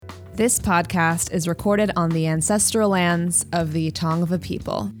This podcast is recorded on the ancestral lands of the Tongva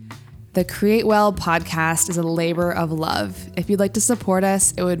people. The Create Well podcast is a labor of love. If you'd like to support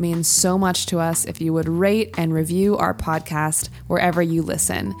us, it would mean so much to us if you would rate and review our podcast wherever you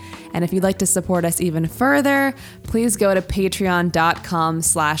listen. And if you'd like to support us even further, please go to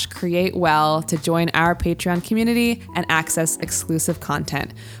patreon.com/createwell to join our Patreon community and access exclusive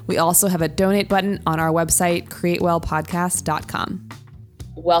content. We also have a donate button on our website, createwellpodcast.com.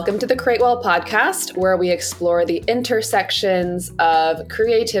 Welcome to the Create Well podcast, where we explore the intersections of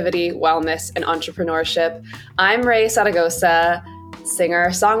creativity, wellness, and entrepreneurship. I'm Ray Saragosa, singer,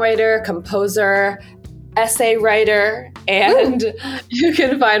 songwriter, composer, essay writer, and you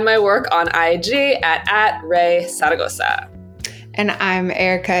can find my work on IG at Ray Saragosa. And I'm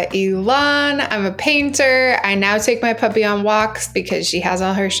Erica Elon. I'm a painter. I now take my puppy on walks because she has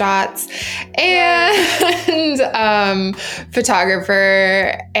all her shots. And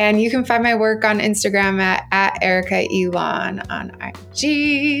photographer. And you can find my work on Instagram at Erica Elon on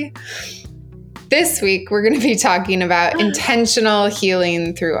IG. This week, we're going to be talking about intentional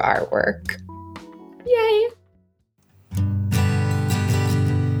healing through artwork. Yay!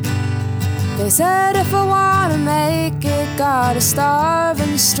 They said if I wanna make it, gotta starve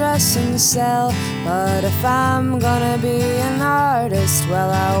and stress and sell. But if I'm gonna be an artist,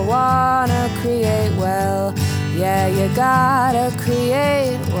 well, I wanna create well. Yeah, you gotta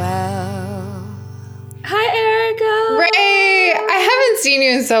create well. Hi, Erica. Ray, I haven't seen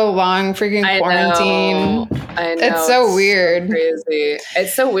you in so long. Freaking quarantine. I know. It's so weird. Crazy.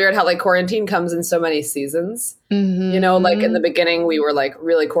 It's so weird how quarantine comes in so many seasons. Mm-hmm. In the beginning we were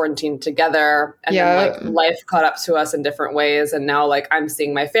really quarantined together, and then life caught up to us in different ways. And now I'm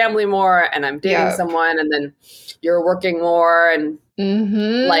seeing my family more, and I'm dating someone, and then you're working more, and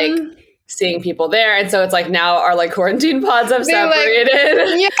seeing people there. And so it's now our quarantine pods have separated.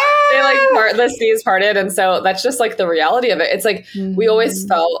 They the seas parted. And so that's just the reality of it. It's we always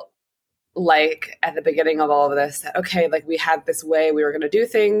felt at the beginning of all of this that, okay, we had this way we were going to do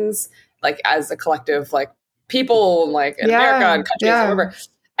things as a collective, people in America and countries, whatever.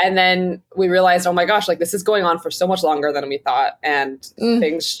 And then we realized, oh my gosh, this is going on for so much longer than we thought. And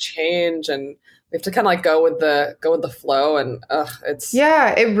things change, and we have to kind of go with the flow, and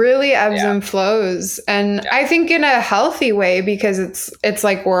it really ebbs and flows. And I think in a healthy way, because it's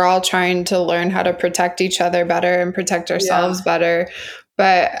we're all trying to learn how to protect each other better and protect ourselves better.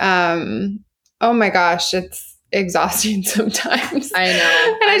 But oh my gosh, it's exhausting sometimes. I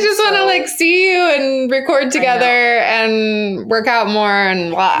know. And I just want to see you and record together and work out more and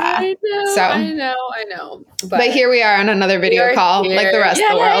blah. I know. But here we are on another video call, like the rest of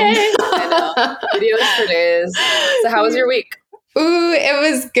the world. I know. Videos for days. So how was your week? Ooh, it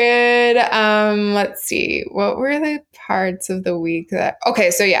was good. Let's see. What were the parts of the week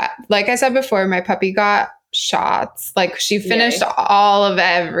okay, so like I said before, my puppy got shots. She finished all of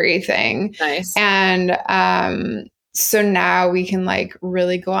everything. Nice. And so now we can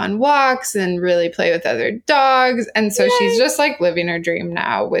really go on walks and really play with other dogs. And so she's just living her dream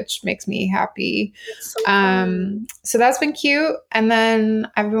now, which makes me happy. So that's been cute. And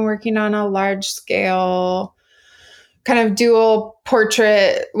then I've been working on a large scale kind of dual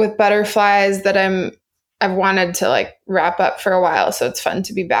portrait with butterflies that I've wanted to wrap up for a while. So it's fun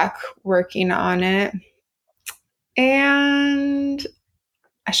to be back working on it. And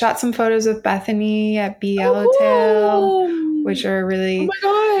I shot some photos of Bethany at Bee Yellowtail, which are really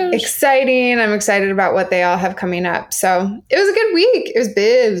exciting. I'm excited about what they all have coming up. So it was a good week. It was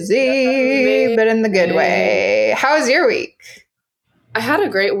busy, but in the good way. How was your week? I had a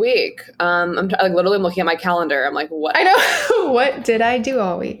great week. I'm literally looking at my calendar. I'm what? I know. What did I do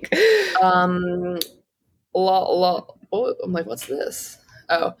all week? I'm what's this?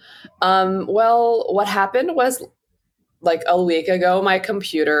 Oh, well, what happened was a week ago, my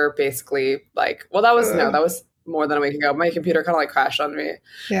computer basically that was more than a week ago. My computer kind of crashed on me.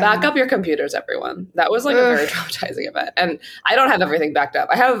 Yeah. Back up your computers, everyone. That was a very traumatizing event. And I don't have everything backed up.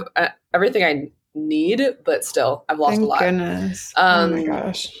 I have everything I need, but still I've lost a lot. Goodness. Oh my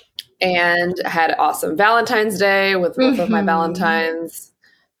gosh. And I had awesome Valentine's Day with both of my Valentines.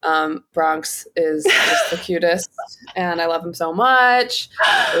 Bronx is just the cutest, and I love him so much.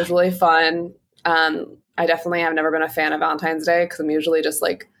 It was really fun. I definitely have never been a fan of Valentine's Day because I'm usually just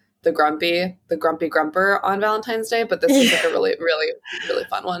the grumpy grumper on Valentine's Day, but this is a really, really, really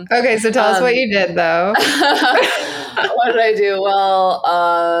fun one. Okay, so tell us what you did though. What did I do? Well,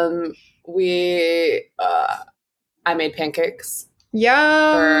 I made pancakes.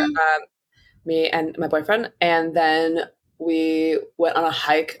 Yum. For me and my boyfriend, and then we went on a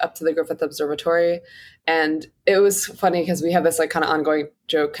hike up to the Griffith Observatory, and it was funny because we have this like kind of ongoing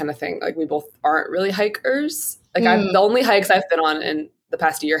joke kind of thing. Like we both aren't really hikers. Like the only hikes I've been on in the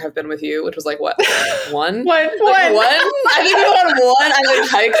past year have been with you, which was like what, one? One. I think we went on one. I like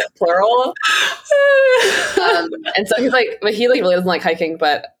hikes plural. And so he's like, but he like really doesn't like hiking,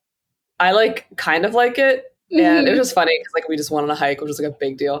 but I like kind of like it. And it was just funny because like we just went on a hike, which was like a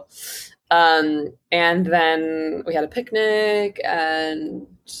big deal. And then we had a picnic and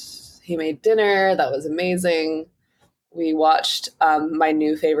he made dinner. That was amazing. We watched my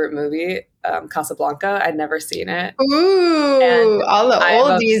new favorite movie, Casablanca. I'd never seen it. Ooh, and all the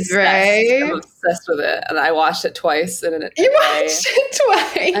oldies, right? I'm obsessed with it. And I watched it twice in a day. You watched it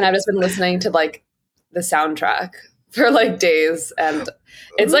twice? And I've just been listening to like the soundtrack for like days. And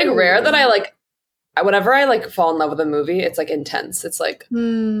it's like rare that I like, whenever I like fall in love with a movie, it's like intense. It's like,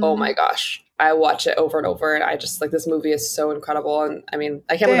 oh my gosh, I watch it over and over. And I just like, this movie is so incredible. And I mean,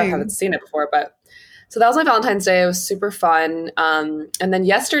 I can't believe I haven't seen it before, but so that was my Valentine's Day. It was super fun. And then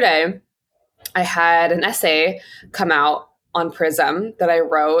yesterday I had an essay come out on Prism that I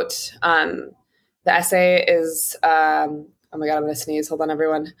wrote. The essay is, oh my God, I'm going to sneeze. Hold on,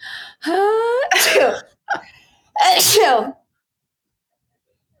 everyone. Bless you.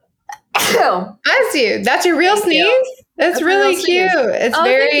 That's your real sneeze? That's really cute. It's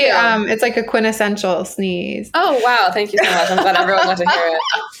very, it's like a quintessential sneeze. Oh, wow. Thank you so much. I'm glad everyone got to hear it.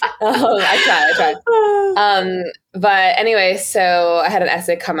 I tried. But anyway, so I had an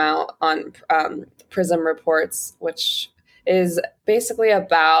essay come out on Prism Reports, which is basically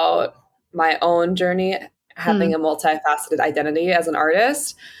about my own journey having a multifaceted identity as an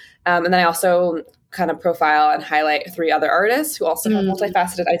artist. And then I also kind of profile and highlight 3 other artists who also have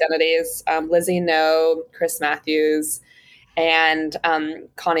multifaceted identities. Lizzie No, Chris Matthews, and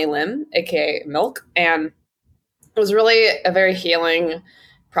Connie Lim, aka Milk. And it was really a very healing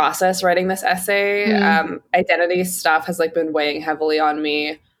process writing this essay. Identity stuff has like been weighing heavily on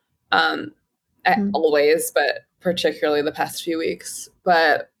me always, but particularly the past few weeks.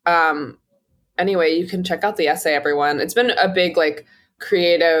 But anyway, you can check out the essay, everyone. It's been a big like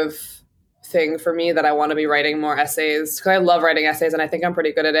creative thing for me that I want to be writing more essays because I love writing essays and I think I'm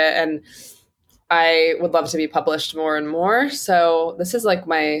pretty good at it, and I would love to be published more and more. So this is like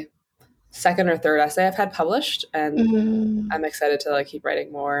my 2nd or 3rd essay I've had published, and I'm excited to like keep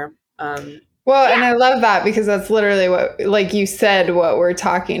writing more. Well, and I love that because that's literally what, like you said, what we're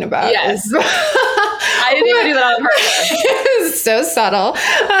talking about. Yes. I didn't even do that on purpose. So subtle.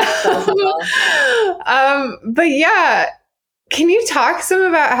 But yeah, can you talk some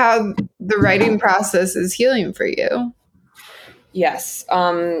about how the writing process is healing for you? Yes.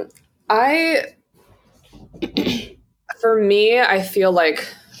 For me, I feel like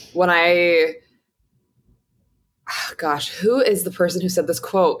when who is the person who said this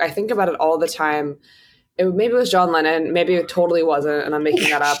quote? I think about it all the time. Maybe it was John Lennon. Maybe it totally wasn't, and I'm making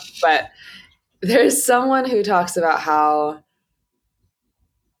that up. But there's someone who talks about how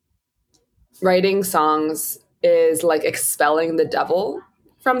writing songs is like expelling the devil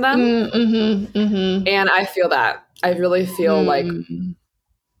from them. And I feel that. I really feel like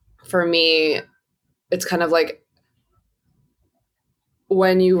for me, it's kind of like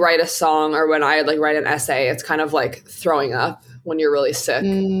when you write a song or when I like write an essay, it's kind of like throwing up when you're really sick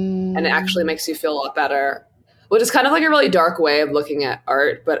and it actually makes you feel a lot better, which is kind of like a really dark way of looking at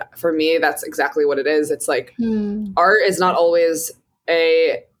art. But for me, that's exactly what it is. It's like art is not always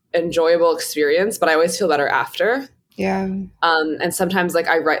a enjoyable experience, but I always feel better after. Yeah. And sometimes like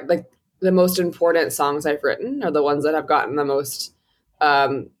I write like the most important songs I've written are the ones that have gotten the most,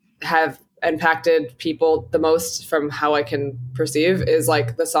 have impacted people the most from how I can perceive is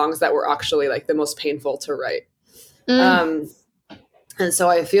like the songs that were actually like the most painful to write. And so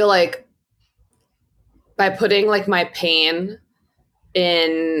I feel like by putting like my pain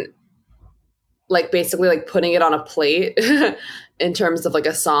in like basically like putting it on a plate in terms of like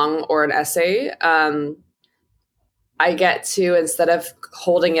a song or an essay, I get to, instead of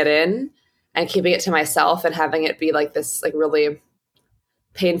holding it in and keeping it to myself and having it be like this like really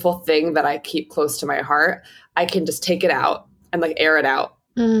painful thing that I keep close to my heart, I can just take it out and like air it out.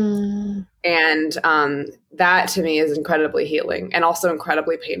 And that to me is incredibly healing and also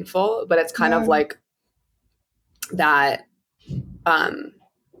incredibly painful, but it's kind of like that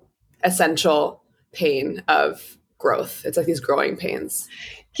essential pain of growth. It's like these growing pains.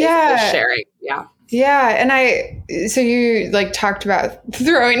 Sharing. Yeah. And so you like talked about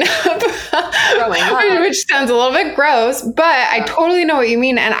throwing up, which sounds a little bit gross, but I totally know what you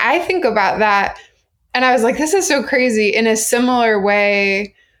mean. And I think about that and I was like, this is so crazy. In a similar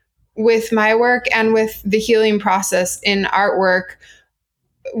way, with my work and with the healing process in artwork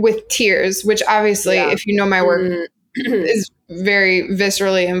with tears, which obviously, if you know my work, is very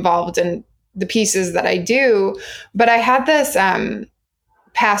viscerally involved in the pieces that I do. But I had this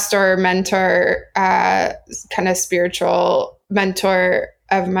pastor, mentor, kind of spiritual mentor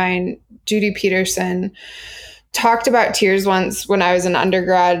of mine, Judy Peterson, talked about tears once when I was an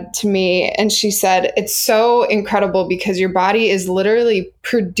undergrad to me. And she said, it's so incredible because your body is literally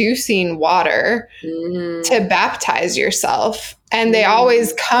producing water to baptize yourself. And they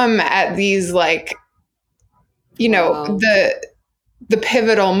always come at these, like, you know, the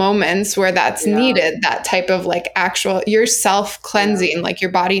pivotal moments where that's needed, that type of like actual, you're self-cleansing, like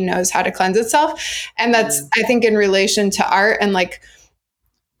your body knows how to cleanse itself. And that's, I think, in relation to art and like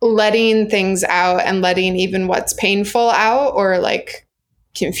letting things out and letting even what's painful out or like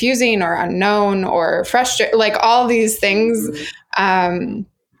confusing or unknown or frustrated, like all these things,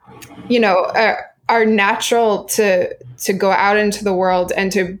 you know, are natural to go out into the world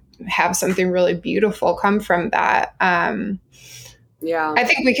and to have something really beautiful come from that. I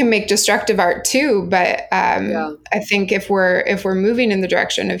think we can make destructive art too, but I think if we're moving in the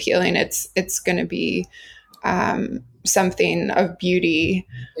direction of healing, it's going to be something of beauty.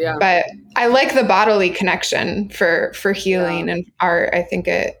 But I like the bodily connection for healing and art. I think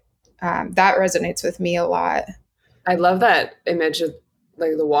it that resonates with me a lot. I love that image of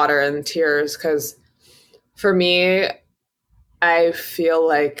like the water and tears, because for me, I feel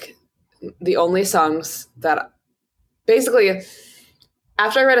like the only songs that basically,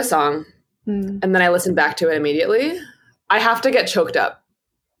 after I write a song and then I listen back to it immediately, I have to get choked up.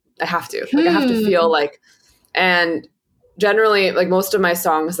 I have to. Like, I have to feel like, and generally, like most of my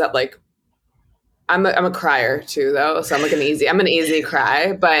songs that like, I'm a crier too, though. So I'm an easy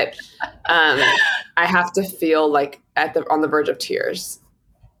cry, but I have to feel like on the verge of tears.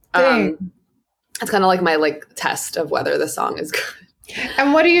 It's kind of like my like test of whether the song is good.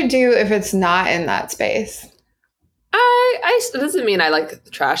 And what do you do if it's not in that space? It doesn't mean I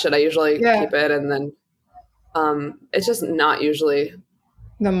like trash it. I usually keep it, and then it's just not usually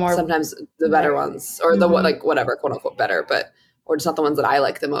sometimes the better ones, or the like whatever quote unquote better, but or just not the ones that I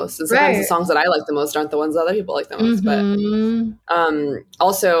like the most. And sometimes the songs that I like the most aren't the ones that other people like the most. But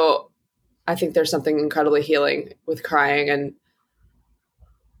also, I think there's something incredibly healing with crying, and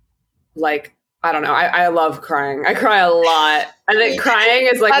like, I don't know. I love crying. I cry a lot. And then crying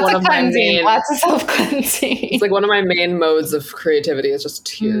is like one of my main... Lots of self-cleansing. It's like one of my main modes of creativity is just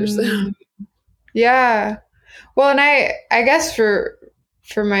tears. Yeah. Well, and I guess for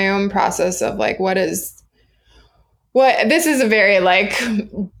my own process of like, this is a very like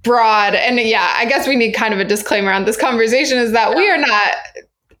broad, and I guess we need kind of a disclaimer on this conversation, is that we are not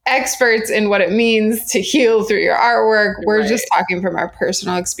experts in what it means to heal through your artwork. We're just talking from our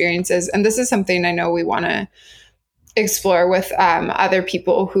personal experiences. And this is something I know we want to explore with other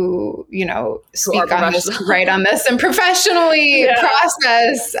people who, you know, speak on this, write on this, and professionally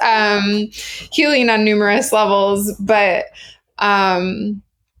process healing on numerous levels. But I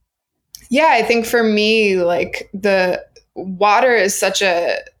think for me, like the water is such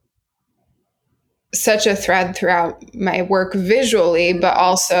a thread throughout my work visually, but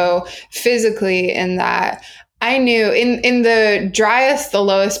also physically, in that I knew in the driest, the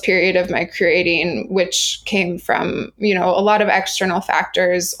lowest period of my creating, which came from, you know, a lot of external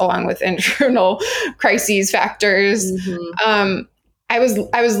factors along with internal crises factors. I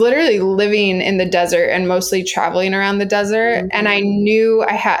was literally living in the desert and mostly traveling around the desert. And I knew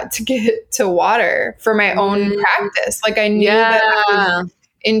I had to get to water for my own practice. Like I knew that I was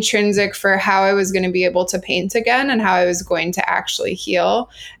intrinsic for how I was going to be able to paint again and how I was going to actually heal.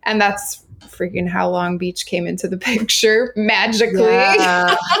 And that's freaking how Long Beach came into the picture magically.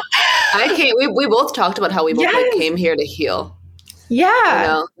 We both talked about how we both like came here to heal. You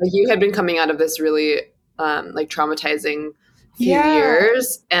know, like you had been coming out of this really like traumatizing few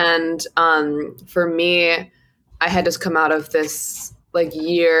years, and for me, I had just come out of this like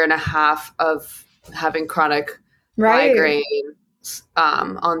year and a half of having chronic migraine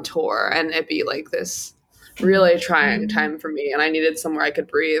on tour, and it'd be like this really trying time for me, and I needed somewhere I could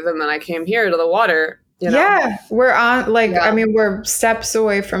breathe, and then I came here to the water, you know? We're on I mean, we're steps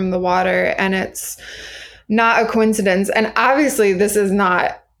away from the water, and it's not a coincidence. And obviously this is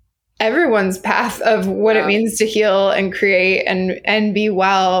not everyone's path of what it means to heal and create and be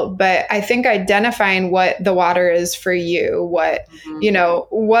well, but I think identifying what the water is for you, what you know,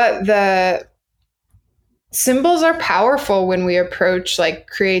 what the symbols are powerful when we approach like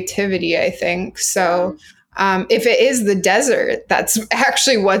creativity, I think. So if it is the desert, that's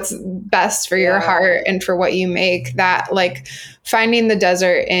actually what's best for your heart and for what you make. That like finding the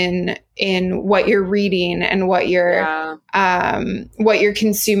desert in what you're reading and what you're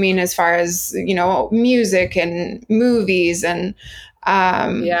consuming as far as, you know, music and movies and how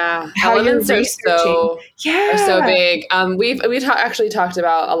elements you're are so big. We actually talked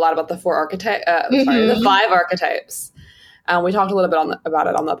about a lot about the the 5 archetypes. We talked a little bit about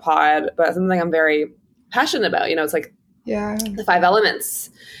it on the pod, but it's something I'm very passionate about. You know, it's like the 5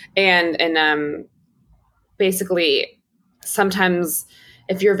 elements, and basically sometimes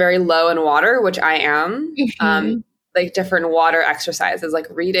if you're very low in water, which I am, like different water exercises like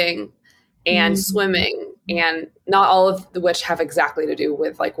reading and swimming, and not all of which have exactly to do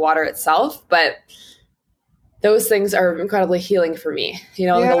with like water itself, but those things are incredibly healing for me. You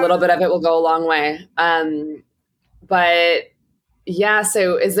know, like a little bit of it will go a long way. But yeah,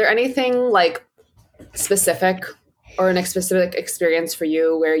 so is there anything like specific or a specific experience for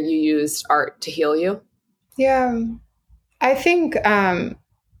you where you used art to heal you? Yeah, I think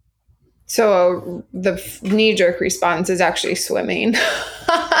so the knee-jerk response is actually swimming.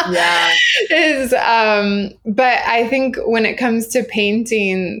 But I think when it comes to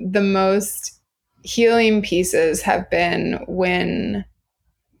painting, the most healing pieces have been when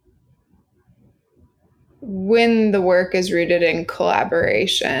the work is rooted in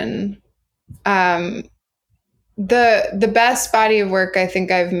collaboration. The best body of work I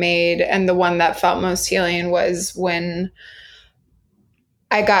think I've made, and the one that felt most healing, was when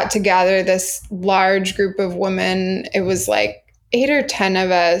I got to gather this large group of women. It was like 8 or 10 of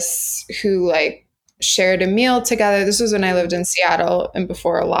us who like shared a meal together. This was when I lived in Seattle and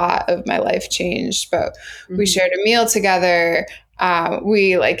before a lot of my life changed, but we shared a meal together.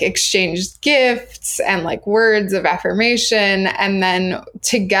 We like exchanged gifts and like words of affirmation. And then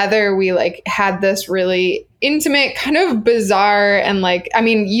together we like had this really intimate, kind of bizarre, and like, I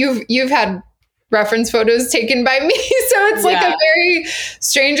mean, you've had reference photos taken by me. So it's like a very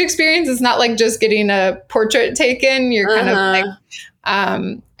strange experience. It's not like just getting a portrait taken. You're kind of like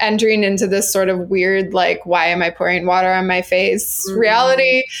entering into this sort of weird, like, why am I pouring water on my face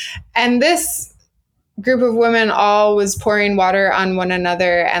reality. And this group of women all was pouring water on one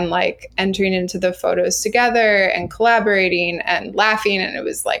another and like entering into the photos together and collaborating and laughing. And it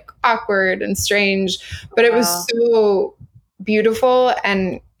was like awkward and strange, but it was so beautiful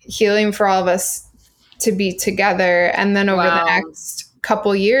and healing for all of us to be together. And then over the next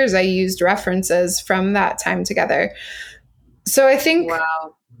couple years, I used references from that time together. So I think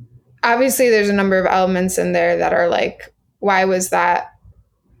obviously there's a number of elements in there that are like, why was that,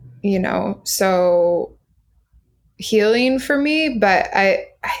 you know, so healing for me? But I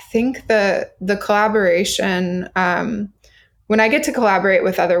think the collaboration, when I get to collaborate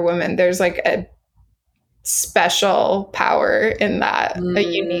with other women, there's like a special power in that, a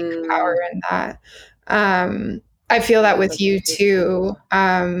unique power in that. I feel that with you too.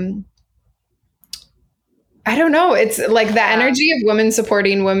 I don't know. It's like the energy of women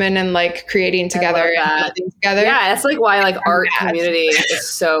supporting women and like creating together and building together. Yeah, that's like why like art community is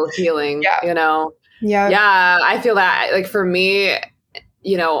so healing. You know. Yeah, I feel that. Like for me,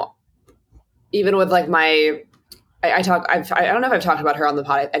 you know, even with like my. I don't know if I've talked about her on the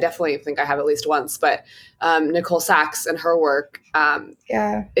pod. I definitely think I have at least once, but Nicole Sachs and her work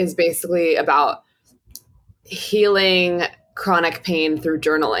is basically about healing chronic pain through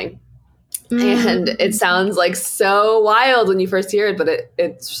journaling. And it sounds like so wild when you first hear it, but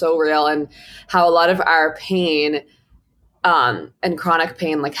it's so real. And how a lot of our pain and chronic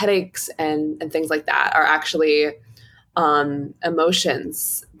pain, like headaches and things like that, are actually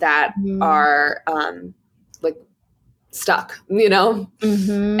emotions that are like stuck, you know,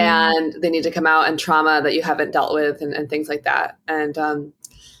 and they need to come out, and trauma that you haven't dealt with and things like that. And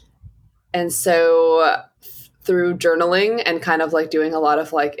so through journaling and kind of like doing a lot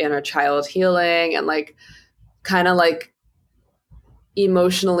of like inner child healing and like kind of like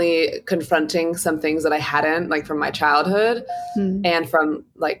emotionally confronting some things that I hadn't, like from my childhood and from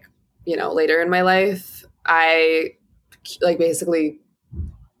like, you know, later in my life, I like basically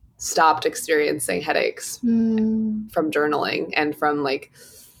stopped experiencing headaches from journaling. And from like,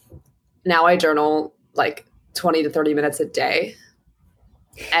 now I journal like 20 to 30 minutes a day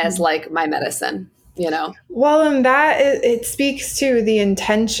as like my medicine, you know? Well, and that it speaks to the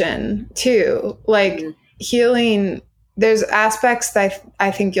intention too, like healing. There's aspects that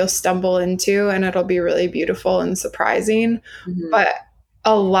I think you'll stumble into and it'll be really beautiful and surprising, but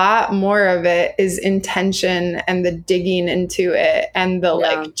a lot more of it is intention and the digging into it and the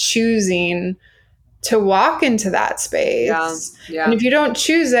like choosing to walk into that space. Yeah. And if you don't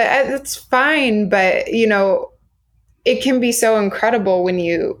choose it, it's fine. But, you know, it can be so incredible when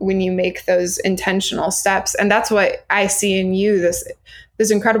you make those intentional steps. And that's what I see in you, this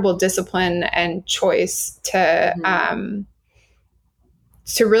incredible discipline and choice to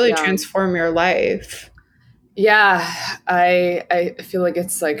really transform your life. Yeah. I feel like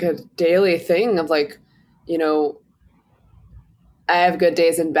it's like a daily thing of like, you know, I have good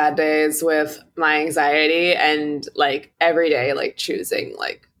days and bad days with my anxiety, and like every day, like choosing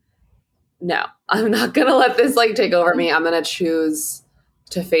like, no, I'm not going to let this like take over me. I'm going to choose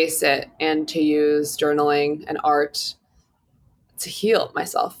to face it and to use journaling and art to heal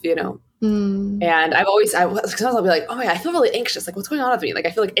myself, you know? And sometimes I'll be like, oh yeah, I feel really anxious. Like what's going on with me? Like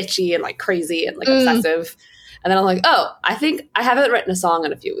I feel like itchy and like crazy and like obsessive. And then I'm like, oh, I think I haven't written a song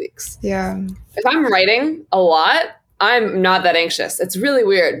in a few weeks. Yeah. If I'm writing a lot, I'm not that anxious. It's really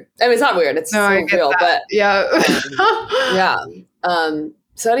weird. I mean, it's not weird. It's so real, but yeah.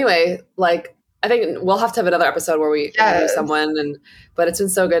 So anyway, like I think we'll have to have another episode where we interview someone, but it's been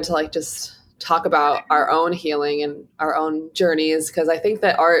so good to like just talk about our own healing and our own journeys, because I think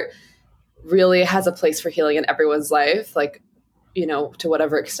that art really has a place for healing in everyone's life, like, you know, to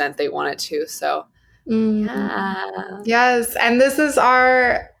whatever extent they want it to. So yeah. Yes. And this is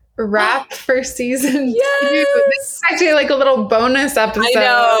our wrap for season 2. This is actually like a little bonus episode. I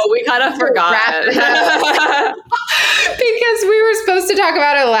know, we kind of forgot because we were supposed to talk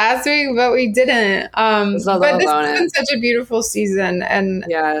about it last week, but we didn't. But this has been such a beautiful season, and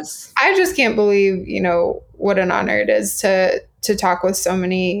yes, I just can't believe, you know, what an honor it is to talk with so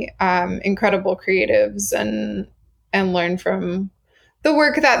many incredible creatives and learn from the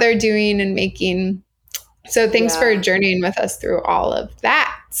work that they're doing and making. So thanks for journeying with us through all of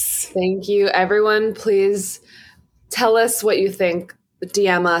that. Thank you, everyone. Please tell us what you think.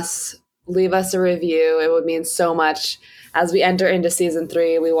 DM us, leave us a review. It would mean so much. As we enter into season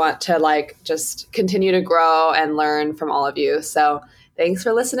 3, we want to like just continue to grow and learn from all of you. So thanks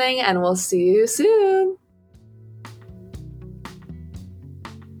for listening, and we'll see you soon.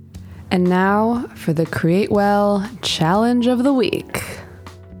 And now for the Create Well Challenge of the Week.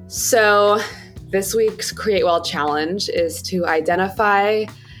 So this week's Create Well Challenge is to identify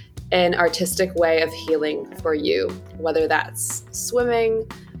an artistic way of healing for you, whether that's swimming,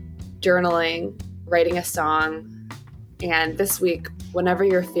 journaling, writing a song. And this week, whenever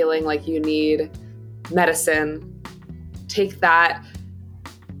you're feeling like you need medicine, take that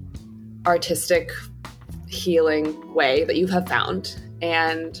artistic healing way that you have found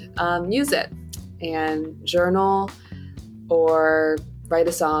and use it, and journal or write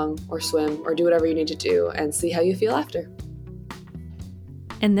a song or swim or do whatever you need to do and see how you feel after.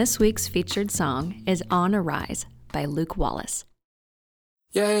 And this week's featured song is On a Rise by Luke Wallace.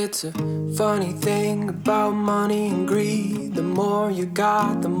 Yeah, it's a funny thing about money and greed. The more you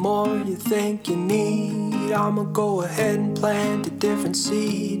got, the more you think you need. I'ma go ahead and plant a different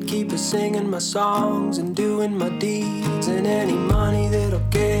seed. Keep singing my songs and doing my deeds. And any money that I'll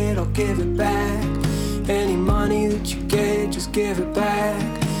get, I'll give it back. Any money that you get, just give it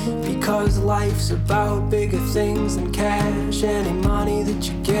back. Because life's about bigger things than cash. Any money that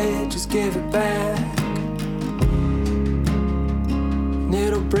you get, just give it back. And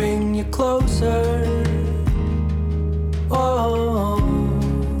it'll bring you closer. Oh,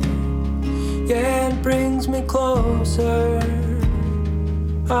 yeah, it brings me closer.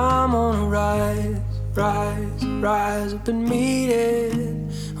 I'm on a rise, rise, rise up and meet it.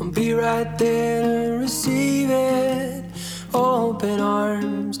 I'll be right there to receive it. Open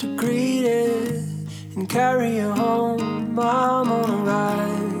arms to greet it and carry you home. I'm on a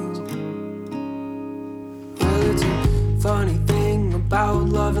rise. Well, it's a funny thing about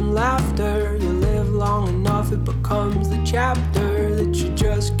love and laughter. You live long enough, it becomes the chapter that you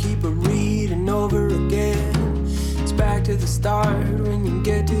just keep reading over again. It's back to the start when you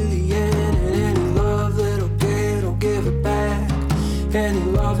get to the end. And any love that I'll get, I'll give it back. Any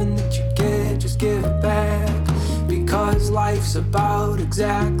loving that you get, just give it back. Because life's about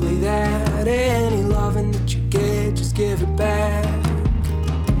exactly that. Any loving that you get, just give it back.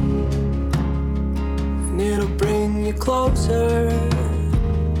 And it'll bring you closer.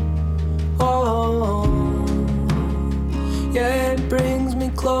 Oh, yeah, it brings me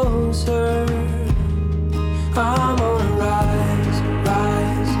closer. I'm on a rise,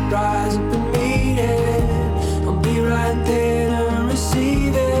 rise, rise up and meet it. I'll be right there to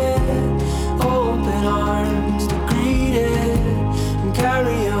receive it. Open arms to greet it and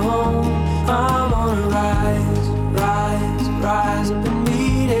carry you home. I'm on a rise, rise, rise up and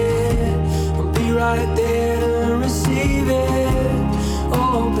meet it. I'll be right there to receive it.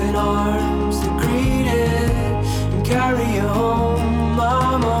 Open arms to greet it. carry you home.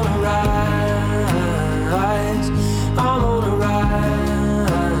 I'm on a rise, I'm on a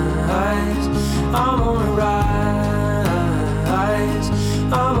rise, I'm on a rise,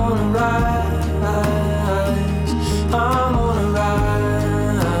 I'm on a rise, I'm on a rise,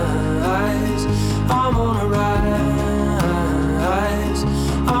 I'm on a rise, I'm on a rise,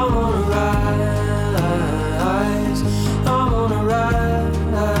 I'm on a rise.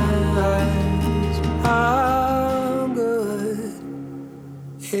 How good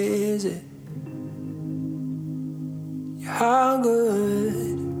is it? How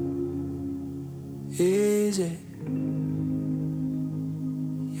good is it?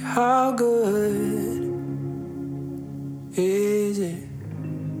 How good is it?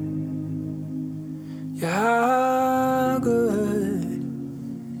 How good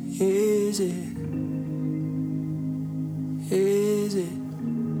is it? Is it?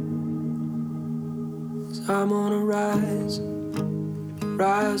 'Cause I'm on a rise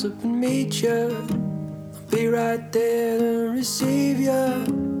up and meet you. I'll be right there to receive you.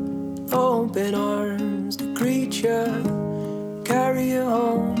 Open arms to greet you, carry you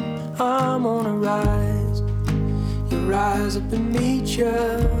home. I'm on a rise. You rise up and meet you.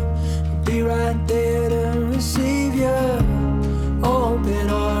 I'll be right there to receive you.